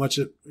they know how much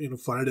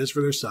fun it is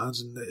for their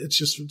sons, and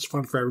it's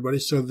fun for everybody.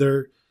 So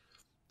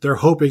they're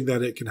hoping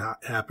that it can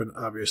happen.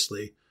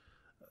 Obviously,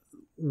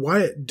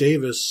 Wyatt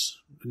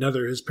Davis,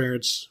 his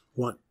parents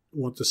want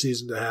the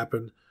season to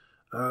happen.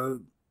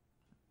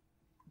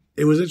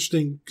 It was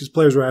interesting because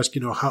players were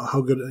asking,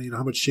 how good,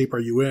 how much shape are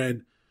you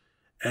in?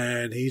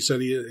 And he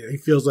said he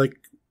feels like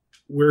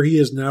where he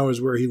is now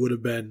is where he would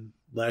have been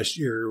last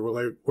year.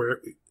 Or where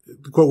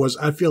the quote was,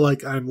 I feel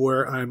like I'm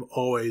where I'm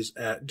always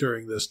at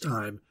during this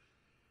time.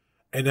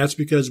 And that's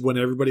because when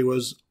everybody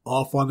was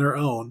off on their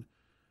own,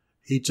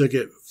 he took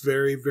it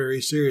very, very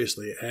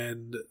seriously.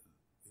 And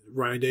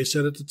Ryan Day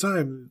said at the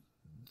time,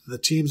 the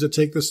teams that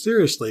take this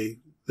seriously,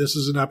 this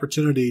is an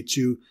opportunity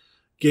to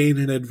gain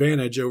an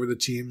advantage over the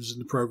teams and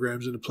the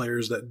programs and the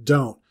players that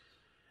don't.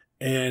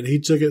 And he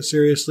took it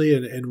seriously.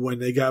 And when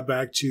they got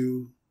back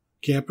to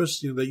campus,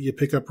 that you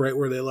pick up right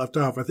where they left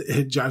off.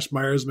 And Josh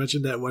Myers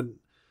mentioned that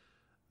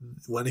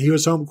when he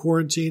was home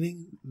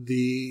quarantining,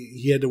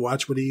 he had to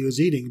watch what he was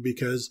eating,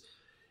 because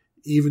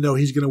even though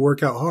he's going to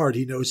work out hard,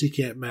 he knows he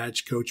can't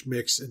match Coach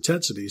Mick's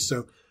intensity.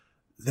 So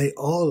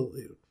from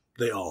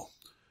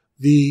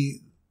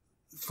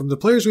the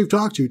players we've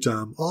talked to,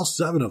 Tom, all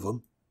 7 of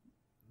them,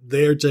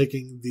 they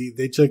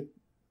took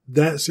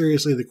that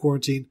seriously, the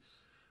quarantine,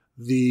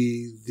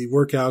 the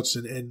workouts,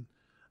 and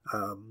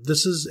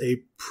this is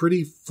a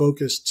pretty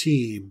focused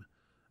team,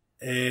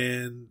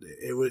 and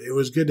it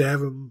was good to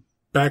have him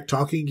back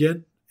talking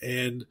again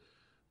and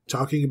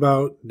talking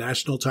about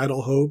national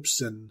title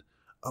hopes. And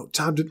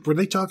Tom, did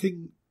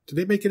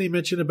they make any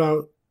mention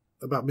about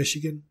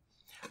Michigan?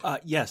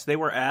 Yes, they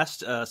were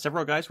asked.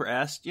 Several guys were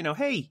asked,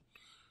 hey,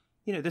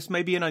 this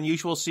may be an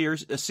unusual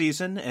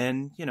season,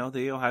 and,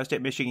 the Ohio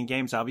State-Michigan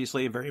game's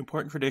obviously a very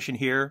important tradition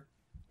here.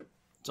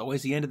 It's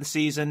always the end of the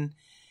season.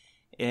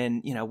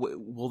 And,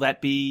 will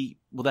that be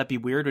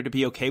weird? Would it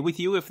be okay with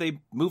you if they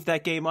move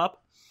that game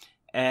up?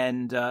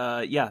 And,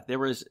 there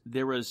was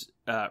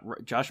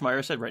Josh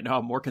Meyer said, right now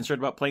I'm more concerned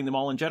about playing them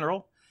all in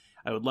general.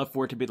 I would love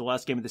for it to be the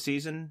last game of the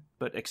season,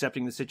 but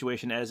accepting the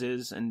situation as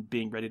is and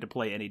being ready to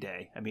play any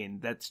day. I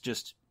mean,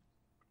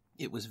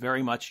 it was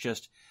very much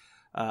just,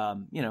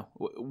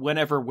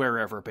 whenever,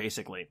 wherever,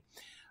 basically.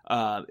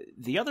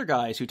 The other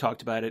guys who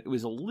talked about it,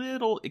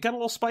 it got a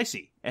little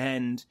spicy.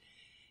 And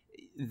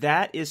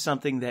that is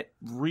something that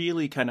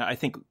really kind of, I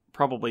think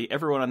probably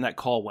everyone on that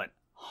call went,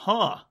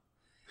 huh,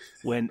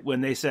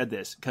 when they said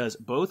this, because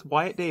both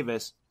Wyatt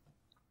Davis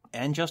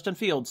and Justin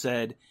Fields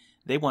said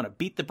they want to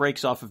beat the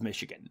brakes off of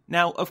Michigan.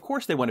 Now, of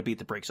course they want to beat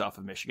the brakes off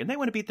of Michigan. They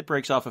want to beat the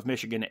brakes off of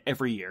Michigan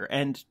every year.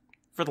 And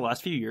for the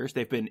last few years,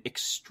 they've been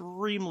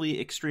extremely,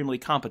 extremely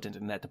competent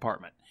in that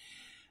department.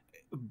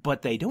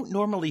 But they don't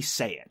normally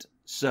say it.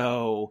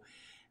 So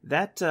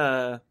that,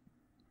 that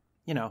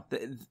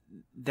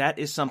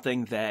is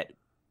something that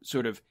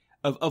sort of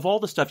all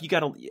the stuff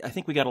I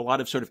think we got a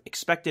lot of sort of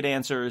expected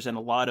answers and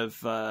a lot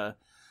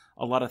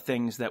of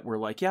things that were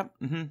like, yeah,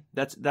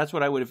 that's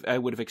what I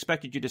would have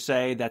expected you to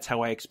say. That's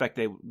how I expect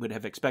they would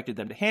have expected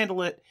them to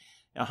handle it.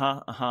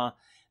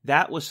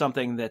 That was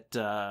something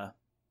that,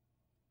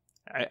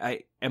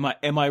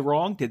 am I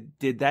wrong?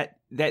 Did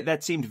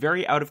that seemed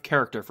very out of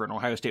character for an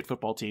Ohio State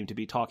football team to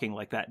be talking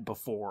like that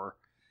before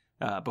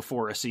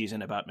a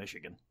season about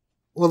Michigan.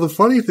 Well, the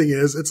funny thing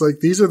is, it's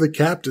like, these are the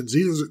captains.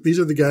 These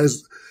are the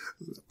guys.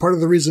 Part of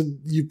the reason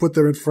you put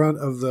them in front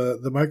of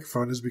the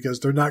microphone is because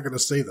they're not going to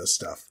say this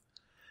stuff.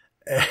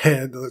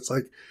 And it's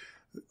like,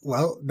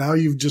 well, now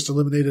you've just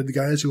eliminated the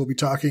guys who will be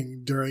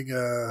talking during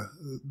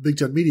Big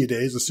Ten Media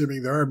Days,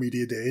 assuming there are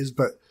media days.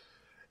 But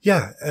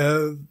yeah,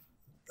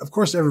 of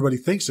course everybody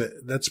thinks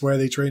it. That's why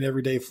they train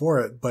every day for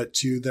it. But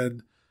to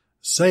then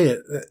say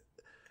it,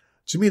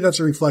 to me, that's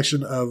a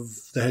reflection of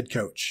the head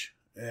coach.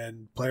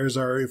 And players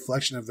are a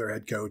reflection of their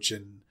head coach.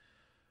 And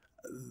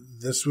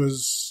this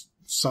was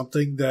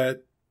something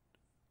that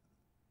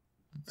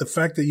the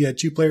fact that you had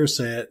two players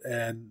say it,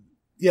 and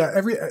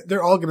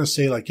they're all going to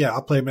say like, yeah,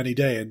 I'll play him any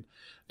day. And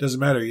it doesn't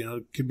matter,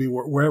 it can be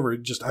wherever. I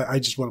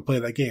just want to play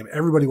that game.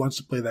 Everybody wants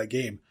to play that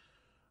game.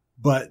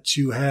 But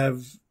to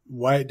have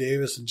Wyatt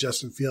Davis and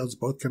Justin Fields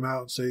both come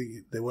out and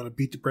say they want to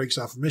beat the brakes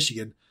off of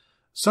Michigan,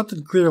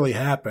 something clearly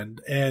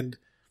happened. And,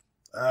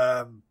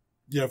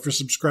 for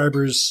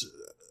subscribers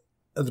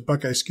of the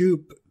Buckeye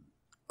Scoop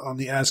on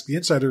the Ask the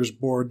Insiders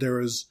board, there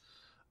was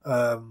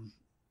a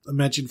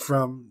mention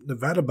from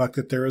Nevada Buck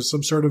that there was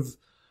some sort of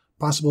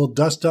possible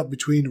dust up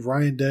between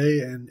Ryan Day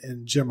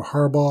and Jim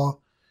Harbaugh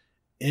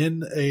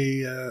in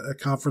a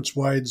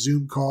conference-wide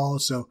Zoom call.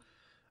 So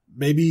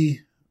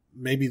maybe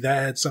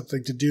that had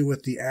something to do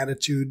with the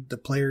attitude the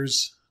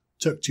players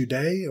took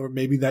today, or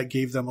maybe that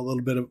gave them a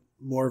little bit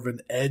more of an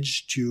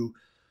edge to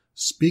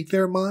speak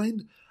their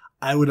mind.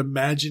 I would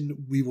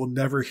imagine we will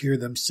never hear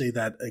them say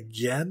that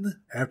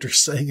again after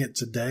saying it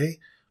today,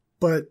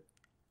 but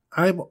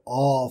I'm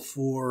all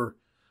for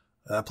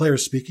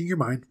players speaking your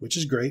mind, which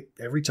is great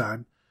every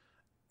time.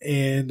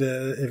 And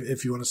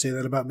if you want to say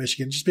that about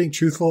Michigan, just being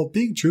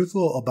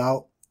truthful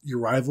about your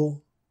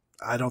rival.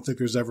 I don't think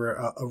there's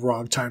ever a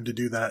wrong time to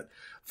do that.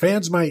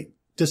 Fans might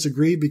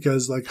disagree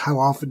because, like, how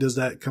often does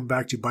that come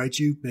back to bite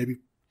you?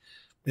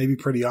 Maybe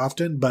pretty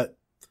often, but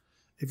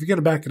if you're going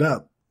to back it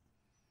up.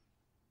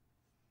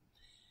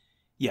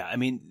 Yeah, I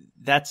mean,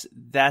 that's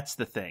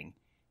the thing.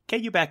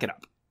 Can you back it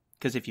up?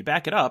 Because if you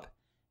back it up,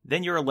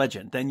 then you're a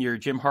legend. Then you're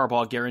Jim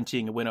Harbaugh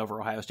guaranteeing a win over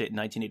Ohio State in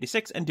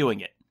 1986 and doing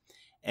it.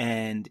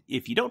 And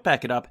if you don't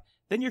back it up,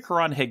 then you're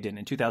Karan Higdon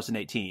in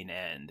 2018.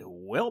 And,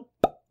 well,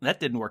 that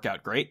didn't work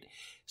out great.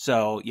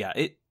 So, yeah,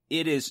 it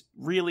is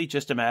really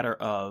just a matter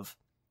of,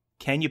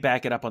 can you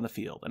back it up on the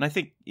field? And I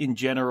think, in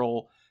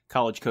general,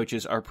 college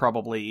coaches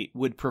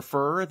would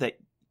prefer that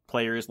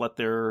players let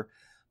their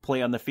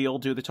play on the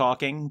field do the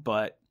talking.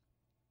 But,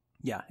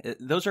 yeah,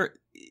 those are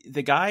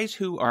the guys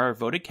who are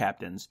voted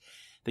captains.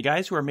 The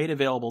guys who are made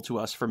available to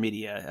us for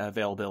media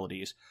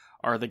availabilities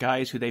are the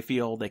guys who they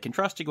feel they can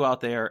trust to go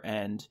out there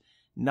and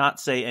not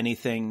say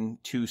anything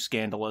too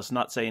scandalous,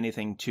 not say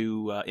anything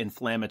too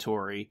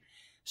inflammatory.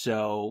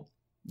 So,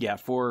 yeah,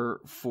 for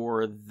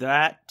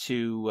that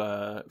to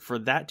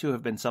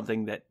have been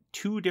something that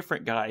two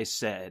different guys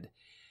said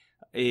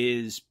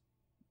is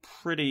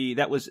pretty.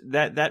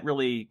 That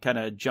really kind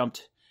of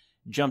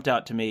jumped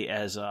out to me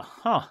as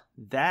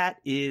that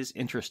is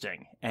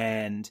interesting.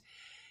 And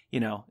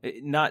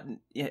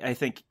I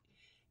think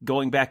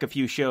going back a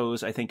few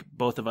shows, I think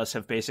both of us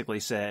have basically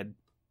said,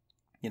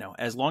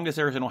 as long as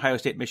there's an Ohio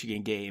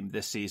State-Michigan game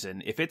this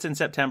season, if it's in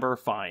September,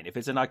 fine. If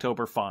it's in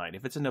October, fine.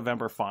 If it's in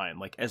November, fine.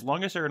 Like, as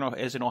long as there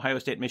is an Ohio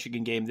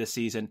State-Michigan game this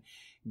season,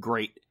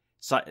 great.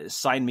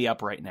 Sign me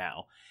up right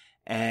now.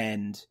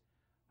 And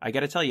I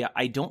got to tell you,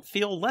 I don't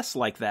feel less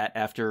like that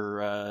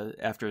after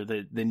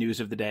the news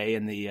of the day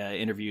and the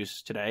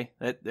interviews today.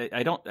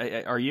 I don't.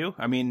 Are you?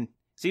 I mean,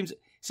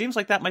 seems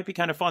like that might be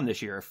kind of fun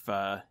this year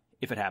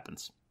if it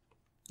happens.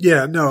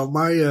 Yeah, no,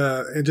 my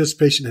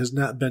anticipation has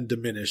not been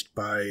diminished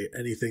by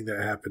anything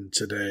that happened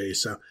today.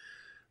 So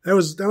that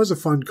was a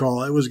fun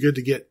call. It was good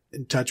to get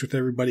in touch with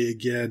everybody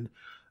again.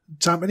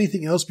 Tom,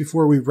 anything else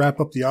before we wrap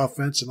up the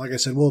offense? And like I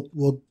said,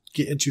 we'll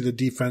get into the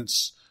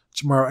defense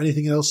tomorrow.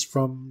 Anything else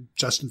from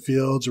Justin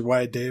Fields or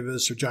Wyatt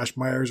Davis or Josh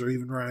Myers or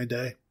even Ryan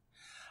Day?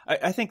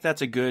 I think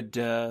that's a good.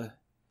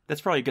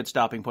 That's probably a good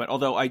stopping point.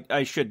 Although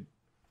I should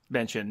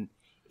mention,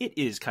 it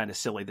is kind of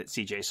silly that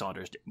C.J.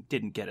 Saunders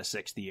didn't get a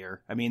sixth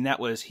year. I mean,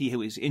 he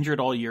was injured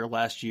all year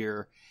last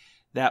year.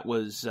 That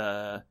was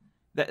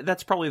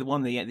that's probably the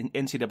one the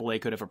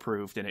NCAA could have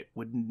approved, and it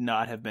would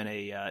not have been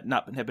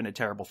a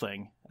terrible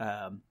thing.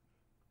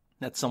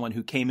 That's someone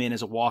who came in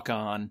as a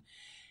walk-on,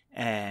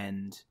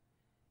 and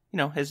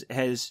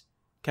has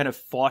kind of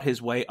fought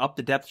his way up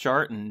the depth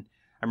chart. And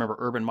I remember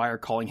Urban Meyer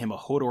calling him a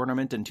hood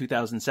ornament in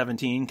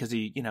 2017 because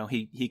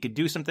he could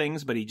do some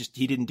things, but he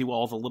didn't do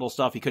all the little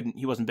stuff.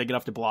 He wasn't big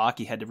enough to block.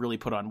 He had to really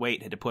put on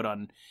weight, had to put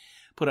on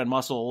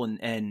muscle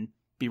and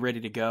be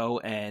ready to go.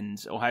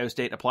 And Ohio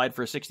State applied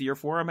for a sixth year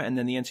for him, and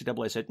then the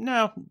NCAA said,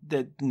 no,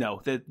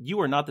 that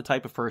you are not the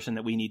type of person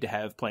that we need to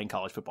have playing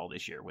college football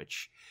this year.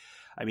 Which,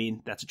 I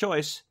mean, that's a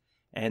choice.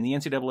 And the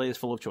NCAA is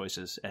full of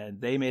choices,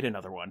 and they made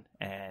another one.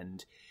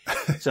 And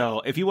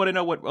so, if you want to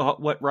know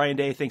what Ryan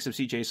Day thinks of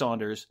C.J.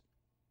 Saunders,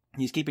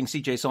 he's keeping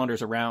C.J.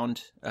 Saunders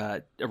around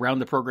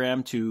the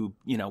program to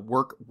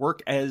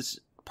work as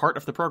part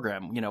of the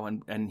program.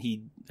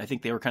 And I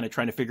think they were kind of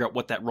trying to figure out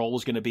what that role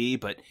was going to be,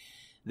 but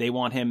they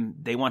want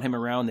him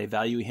around. They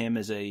value him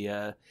as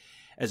a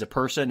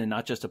person and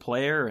not just a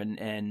player.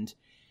 And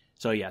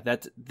so yeah,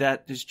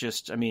 that is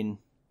just, I mean,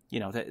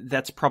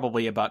 that's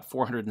probably about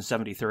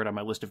 473rd on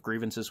my list of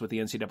grievances with the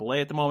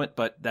NCAA at the moment,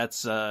 but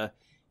that's,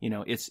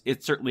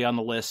 it's certainly on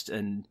the list.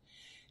 And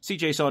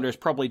C.J. Saunders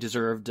probably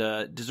deserved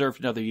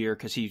another year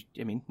because he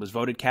was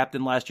voted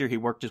captain last year. He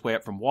worked his way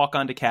up from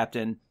walk-on to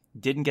captain,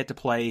 didn't get to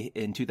play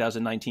in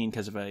 2019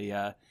 because of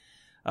a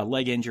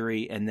leg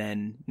injury, and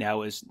then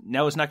now is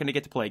not going to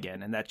get to play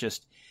again. And that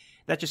just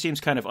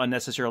seems kind of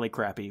unnecessarily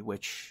crappy,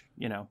 which,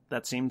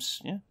 that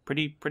seems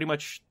pretty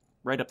much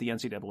right up the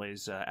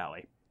NCAA's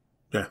alley.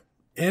 Yeah,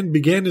 and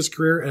began his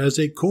career as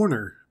a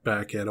corner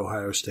back at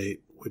Ohio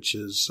State, which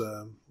is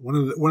one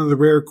of the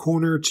rare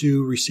corner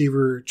to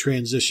receiver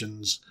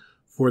transitions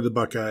for the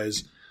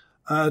Buckeyes.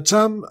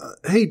 Tom,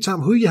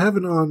 who you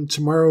having on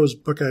tomorrow's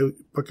Buckeye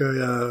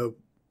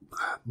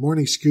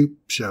Morning Scoop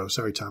show?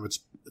 Sorry, Tom, it's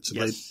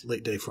a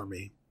late day for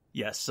me.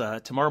 Yes,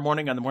 tomorrow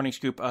morning on the Morning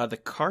Scoop. The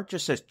card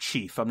just says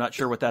Chief. I'm not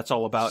sure what that's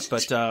all about,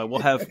 but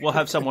we'll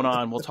have someone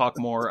on. We'll talk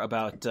more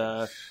about.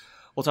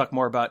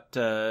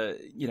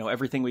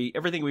 Everything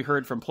we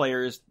heard from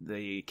players,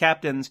 the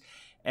captains,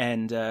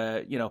 and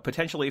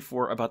potentially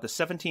for about the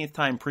 17th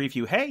time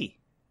preview. Hey,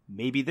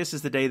 maybe this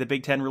is the day the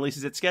Big Ten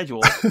releases its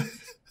schedule.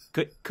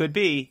 could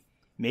be.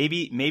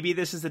 Maybe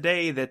this is the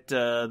day that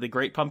the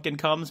Great Pumpkin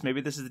comes. Maybe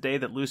this is the day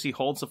that Lucy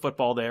holds the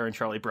football there and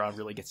Charlie Brown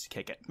really gets to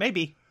kick it.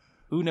 Maybe.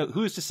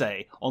 Who's to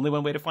say? Only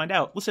one way to find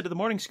out. Listen to the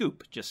Morning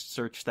Scoop. Just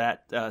search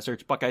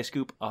Buckeye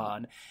Scoop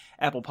on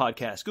Apple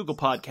Podcasts, Google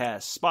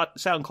Podcasts,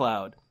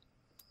 SoundCloud.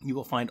 You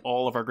will find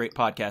all of our great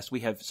podcasts. We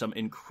have some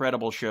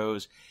incredible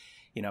shows.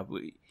 You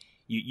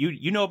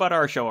know about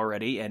our show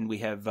already, and we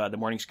have the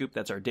Morning Scoop.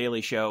 That's our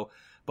daily show.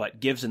 But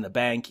Gives in the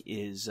Bank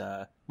is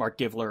Mark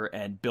Givler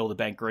and Bill the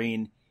Bank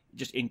Green.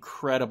 Just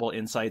incredible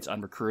insights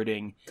on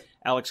recruiting.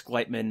 Alex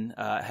Gleitman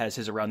has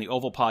his Around the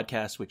Oval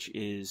podcast, which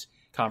is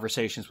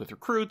conversations with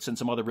recruits and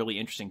some other really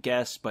interesting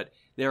guests. But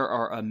there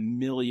are a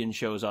million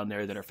shows on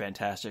there that are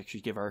fantastic.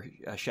 Should give a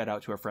shout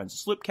out to our friends at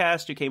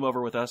Sloopcast who came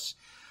over with us.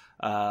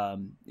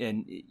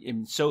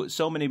 And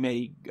so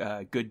many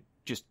good,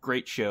 just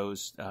great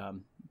shows,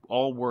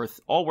 all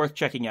worth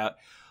checking out.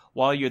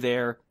 While you're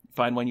there,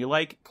 find one you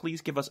like.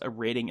 Please give us a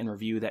rating and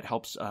review that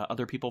helps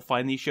other people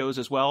find these shows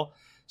as well.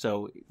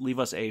 So leave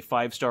us a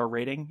 5-star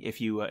rating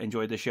if you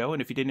enjoyed the show,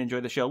 and if you didn't enjoy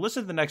the show,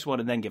 listen to the next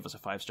one and then give us a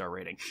 5-star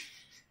rating.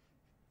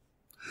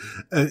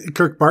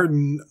 Kirk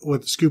Barton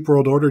with Scoop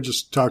World Order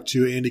just talked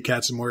to Andy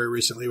Katzenmoyer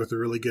recently with a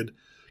really good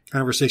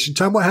conversation.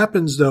 Tom, what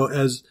happens though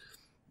as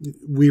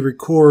we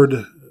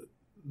record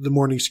the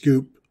Morning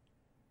Scoop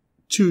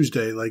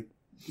Tuesday,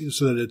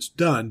 so that it's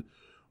done?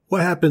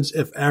 What happens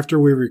if after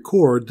we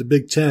record the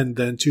Big Ten,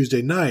 then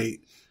Tuesday night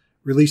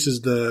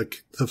releases the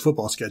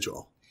football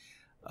schedule?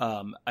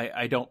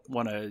 I don't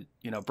want to,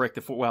 break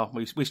the fourth. Well,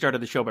 we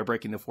started the show by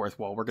breaking the fourth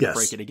wall. We're going to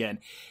break it again.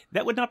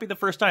 That would not be the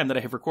first time that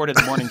I have recorded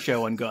the morning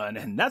show and gone,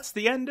 and that's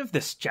the end of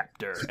this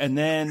chapter. And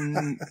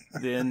then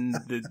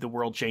the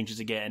world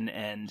changes again,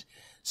 and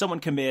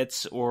someone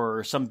commits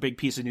or some big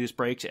piece of news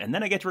breaks, and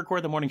then I get to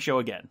record the morning show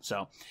again.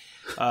 So,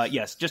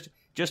 yes,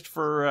 just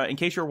for in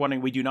case you're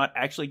wondering, we do not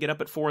actually get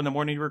up at 4 a.m.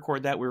 to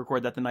record that. We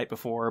record that the night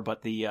before,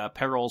 but the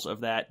perils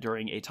of that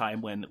during a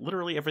time when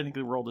literally everything in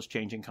the world is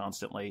changing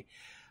constantly.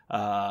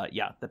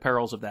 The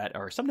perils of that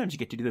are sometimes you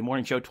get to do the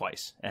morning show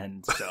twice.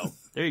 And so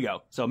there you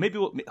go. So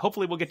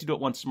hopefully we'll get to do it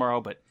once tomorrow,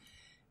 but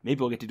maybe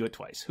we'll get to do it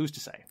twice. Who's to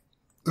say?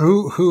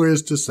 Who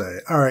is to say?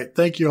 All right.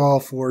 Thank you all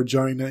for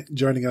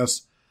joining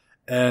us.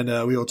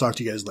 and we will talk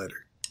to you guys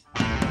later.